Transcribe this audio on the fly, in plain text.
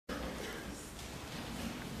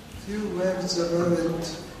Few words about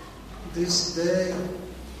this day.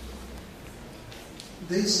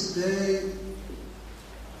 This day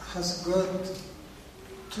has got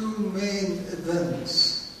two main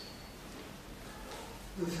events.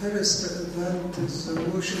 The first event is the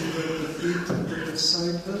washing of the feet of the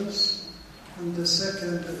disciples, and the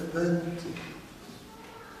second event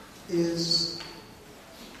is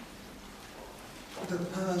the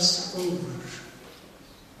Passover,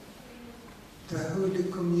 the Holy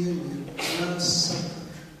Communion, Last Supper.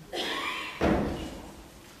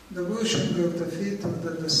 The washing of the feet of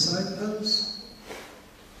the disciples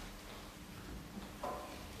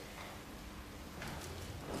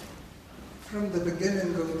from the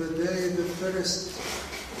beginning of the day, the first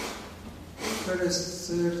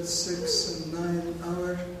third, 6 and 9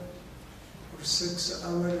 hour, or 6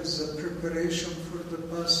 hours is a preparation for the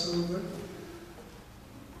Passover.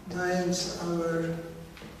 9th hour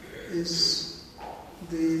is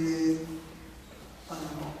the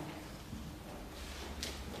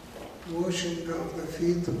washing of the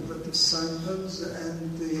feet of the disciples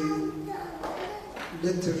and the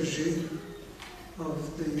liturgy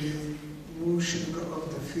of the washing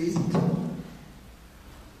of the feet.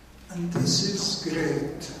 And this is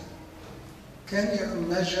great. Can you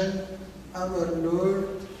imagine our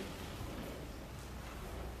Lord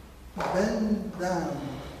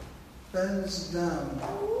bends down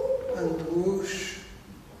and wash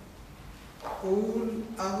all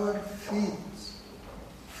our feet?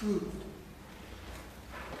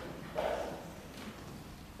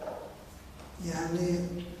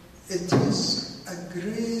 It is a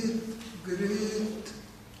great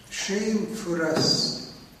shame for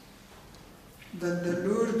us that the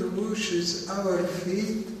Lord washes our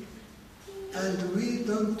feet and we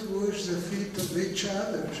don't wash the feet of each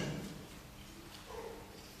other.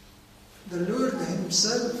 The Lord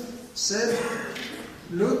himself said,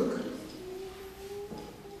 "Look,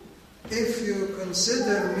 if you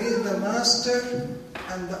consider me the master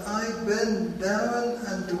and I bend down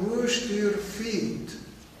and wash your feet,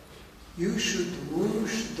 you should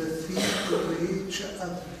wash the feet of each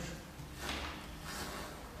other."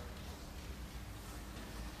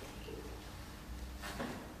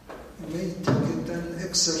 You may take it an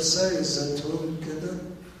exercise at home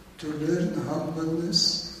to learn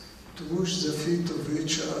humbleness, to wash the feet of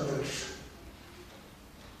each other.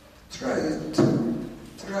 Try it.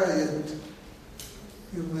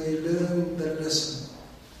 You may learn the lesson.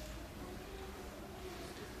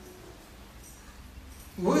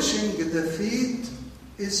 Washing the feet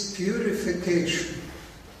is purification.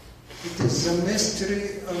 It is the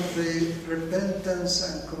mystery of the repentance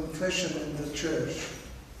and confession in the church.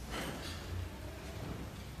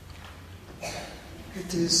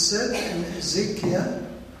 It is said in Ezekiel,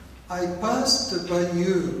 I passed by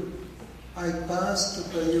you.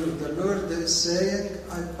 The Lord is saying,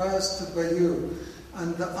 I passed by you,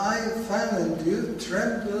 and I found you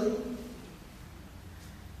tremble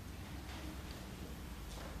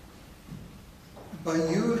by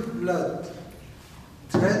your blood,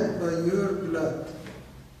 tread by your blood.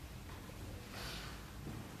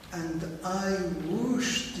 And I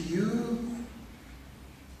washed you,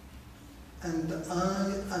 and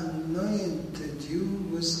I anointed you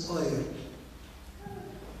with oil.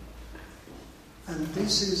 And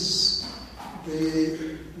this is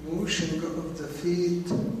the washing of the feet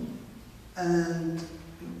and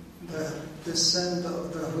the descent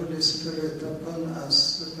of the Holy Spirit upon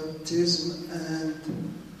us, the baptism and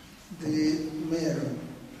the Mary.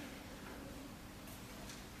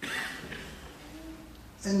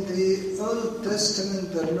 In the Old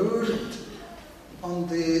Testament, the Lord on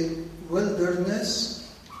the wilderness,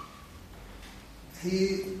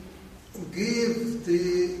 He gave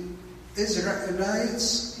the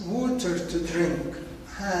Israelites water to drink.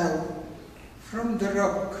 How? From the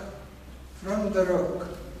rock.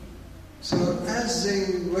 So as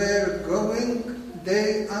they were going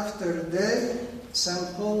day after day,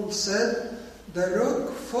 St. Paul said, the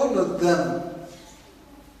rock followed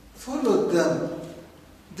them.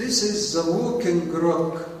 This is the walking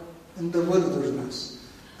rock in the wilderness,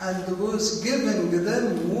 and was giving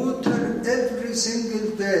them water every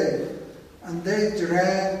single day. And they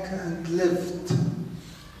drank and lived.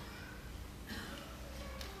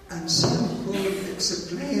 And St. Paul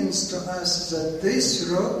explains to us that this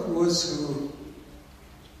rock was who?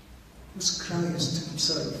 Was Christ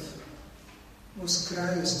himself.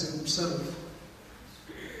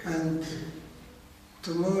 And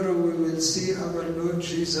tomorrow we will see our Lord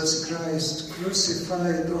Jesus Christ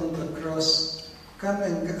crucified on the cross,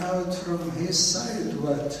 coming out from his side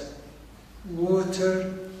what?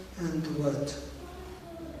 Water and what?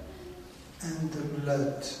 And the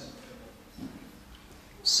blood.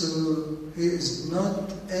 So he is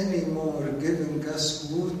not anymore giving us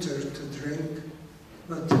water to drink,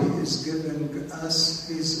 but he is giving us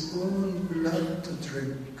his own blood to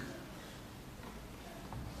drink.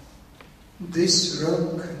 This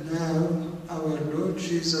rock now, our Lord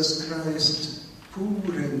Jesus Christ,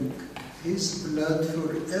 pouring his blood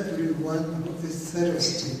for everyone who is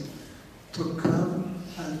thirsty to come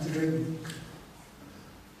and drink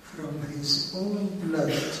from his own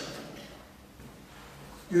blood.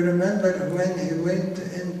 You remember when he went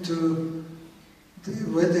into the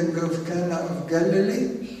wedding of Cana of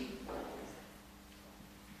Galilee?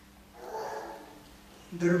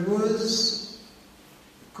 There was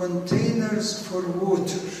containers for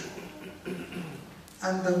water,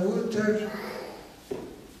 and the water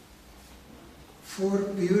for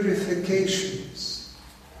purifications.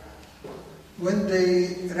 When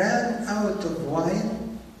they ran out of wine,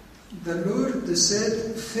 the Lord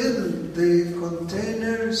said, fill the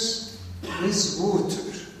containers with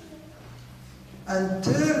water and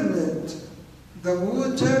turn the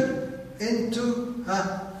water into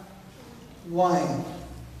wine.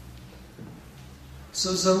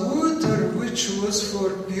 So the water which was for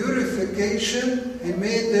purification, he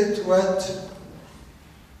made it what?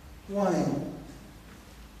 Wine.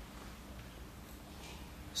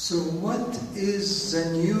 So what is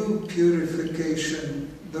the new purification?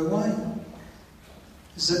 The wine.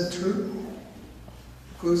 Is that true?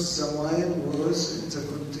 Because the wine was in the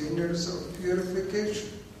containers of purification.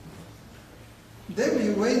 Then he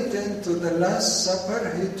went into the Last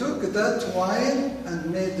Supper, he took that wine and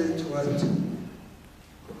made it what?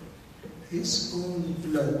 His own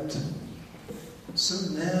blood. So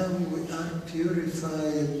now we are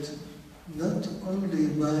purified not only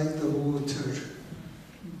by the water,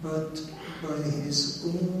 but by his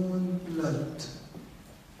own blood.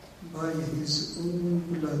 By his own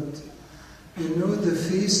blood. You know the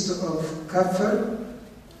feast of Kafar,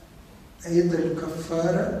 Eid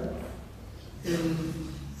al-Kafara, in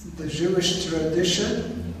the Jewish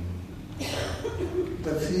tradition,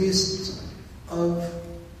 the feast of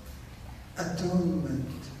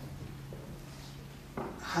atonement.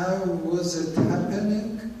 How was it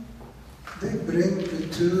happening? They bring the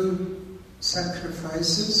two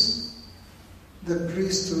sacrifices. The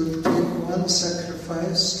priest will take one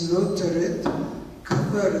sacrifice, slaughter it,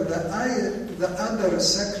 cover the other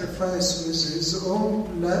sacrifice with his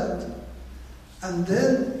own blood, and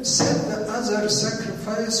then set the other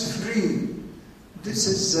sacrifice free. This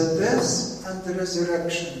is the death and the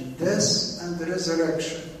resurrection. Death and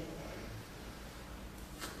resurrection.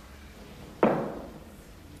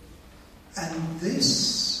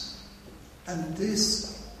 And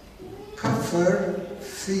this Kafar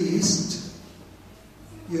feast,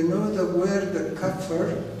 you know the word the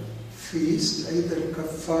Kafar feast, Eid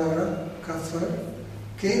al-Kafara, Kafar,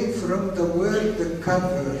 came from the word the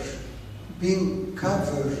cover, being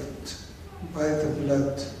covered by the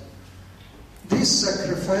blood. This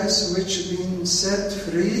sacrifice which been set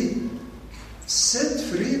free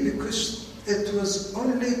because it was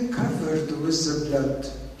only covered with the blood.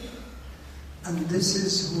 And this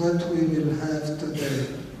is what we will have today.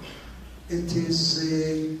 It is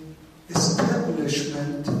the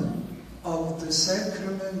establishment of the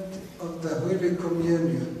sacrament of the Holy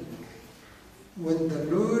Communion, when the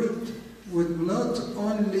Lord would not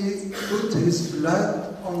only put his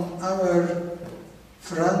blood on our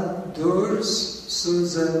front doors so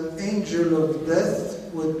the angel of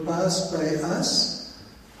death would pass by us,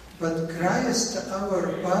 but Christ,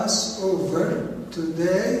 our Passover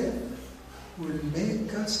today, will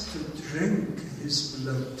make us to drink his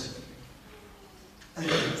blood and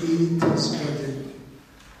eat his body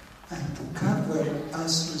and cover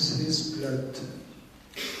us with his blood.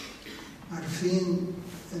 Arfin,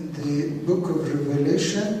 in the book of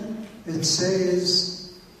Revelation, it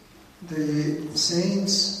says the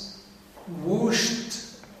saints washed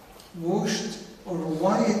or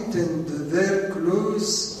whitened their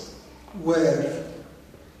clothes where?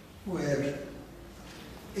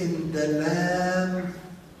 In the Lamb.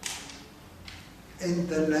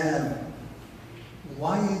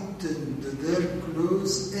 Whitened their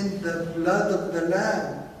clothes in the blood of the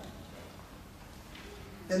Lamb.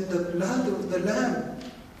 In the blood of the Lamb.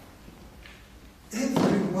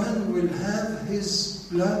 Everyone will have his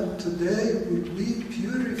blood today, will be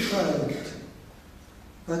purified.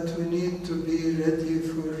 But we need to be ready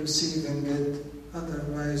for receiving it,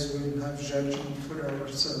 otherwise we'll have judgment for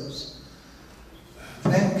ourselves.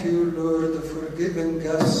 Thank you, Lord, for giving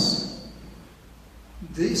us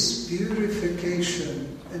this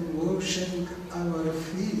purification and washing our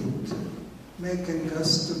feet, making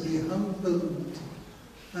us to be humbled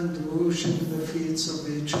and washing the feet of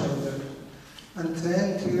each other. And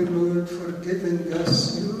thank you, Lord, for giving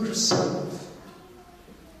us yourself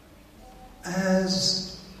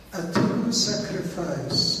as a true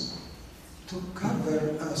sacrifice to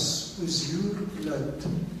cover us with your blood,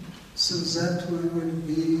 so that we will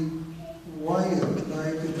be white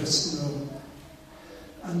like the snow.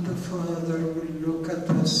 And the Father will look at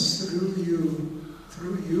us through you,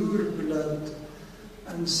 through your blood,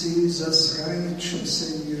 and sees us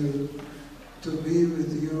righteous in you, to be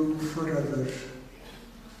with you forever.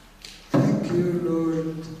 Thank you,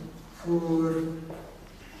 Lord, for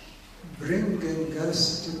bringing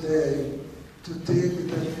us today to take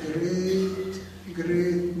that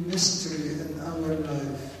great mystery in our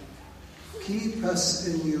life. Keep us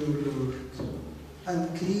in you, Lord,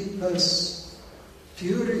 and keep us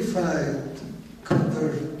purified,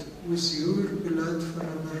 covered with your blood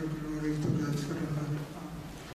forever. Glory to God forever.